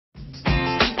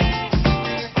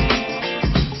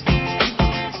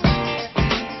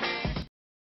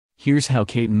Here's how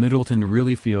Kate Middleton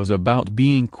really feels about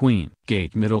being queen.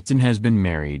 Kate Middleton has been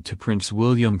married to Prince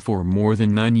William for more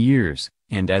than 9 years,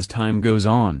 and as time goes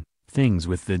on, things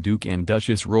with the Duke and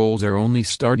Duchess roles are only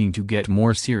starting to get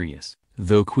more serious.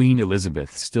 Though Queen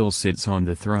Elizabeth still sits on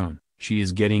the throne, she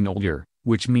is getting older,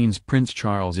 which means Prince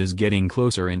Charles is getting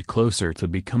closer and closer to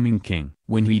becoming king.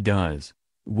 When he does,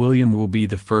 William will be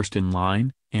the first in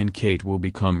line, and Kate will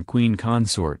become queen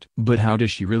consort. But how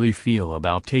does she really feel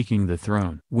about taking the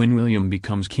throne? When William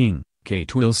becomes king,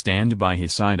 Kate will stand by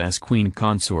his side as queen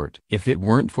consort. If it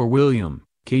weren't for William,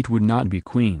 Kate would not be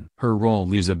queen. Her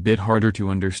role is a bit harder to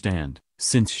understand,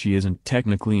 since she isn't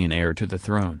technically an heir to the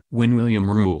throne. When William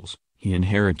rules, he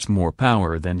inherits more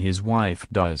power than his wife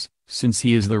does, since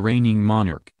he is the reigning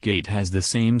monarch. Kate has the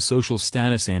same social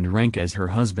status and rank as her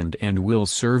husband and will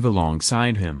serve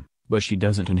alongside him, but she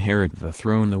doesn't inherit the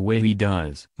throne the way he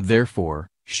does. Therefore,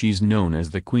 she's known as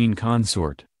the queen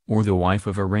consort, or the wife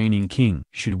of a reigning king.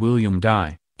 Should William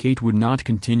die, Kate would not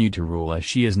continue to rule as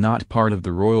she is not part of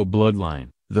the royal bloodline.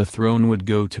 The throne would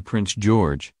go to Prince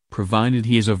George, provided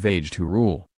he is of age to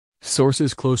rule.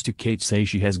 Sources close to Kate say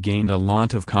she has gained a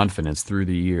lot of confidence through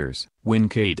the years. When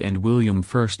Kate and William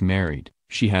first married,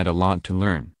 she had a lot to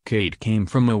learn. Kate came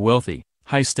from a wealthy,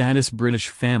 high-status British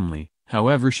family,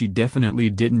 however she definitely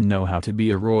didn't know how to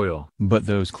be a royal. But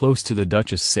those close to the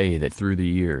Duchess say that through the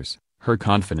years, her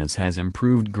confidence has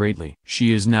improved greatly.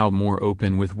 She is now more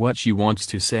open with what she wants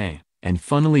to say, and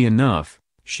funnily enough,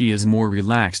 she is more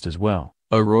relaxed as well.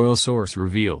 A royal source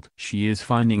revealed she is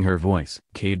finding her voice.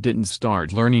 Kate didn't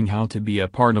start learning how to be a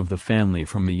part of the family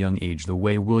from a young age the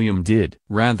way William did.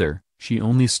 Rather, she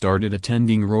only started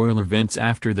attending royal events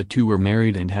after the two were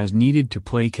married and has needed to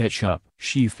play catch-up.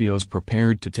 She feels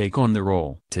prepared to take on the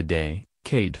role. Today,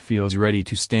 Kate feels ready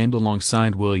to stand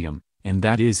alongside William, and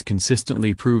that is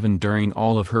consistently proven during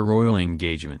all of her royal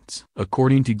engagements.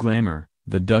 According to Glamour,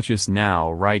 the Duchess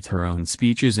now writes her own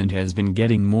speeches and has been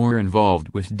getting more involved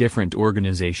with different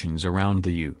organizations around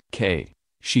the UK.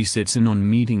 She sits in on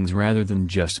meetings rather than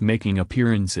just making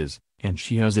appearances, and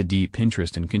she has a deep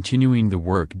interest in continuing the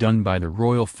work done by the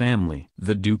royal family.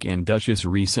 The Duke and Duchess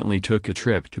recently took a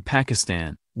trip to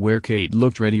Pakistan, where Kate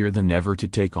looked readier than ever to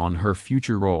take on her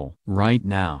future role. Right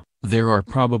now, there are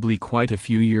probably quite a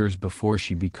few years before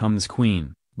she becomes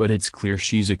queen, but it's clear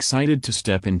she's excited to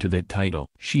step into that title.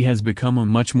 She has become a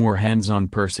much more hands-on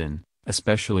person,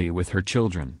 especially with her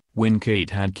children. When Kate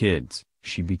had kids,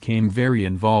 she became very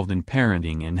involved in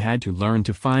parenting and had to learn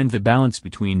to find the balance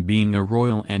between being a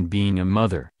royal and being a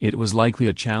mother. It was likely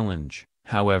a challenge,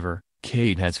 however.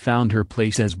 Kate has found her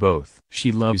place as both.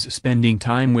 She loves spending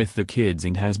time with the kids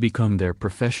and has become their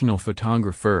professional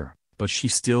photographer, but she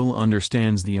still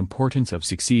understands the importance of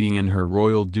succeeding in her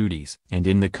royal duties. And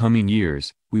in the coming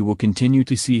years, we will continue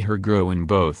to see her grow in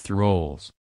both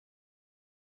roles.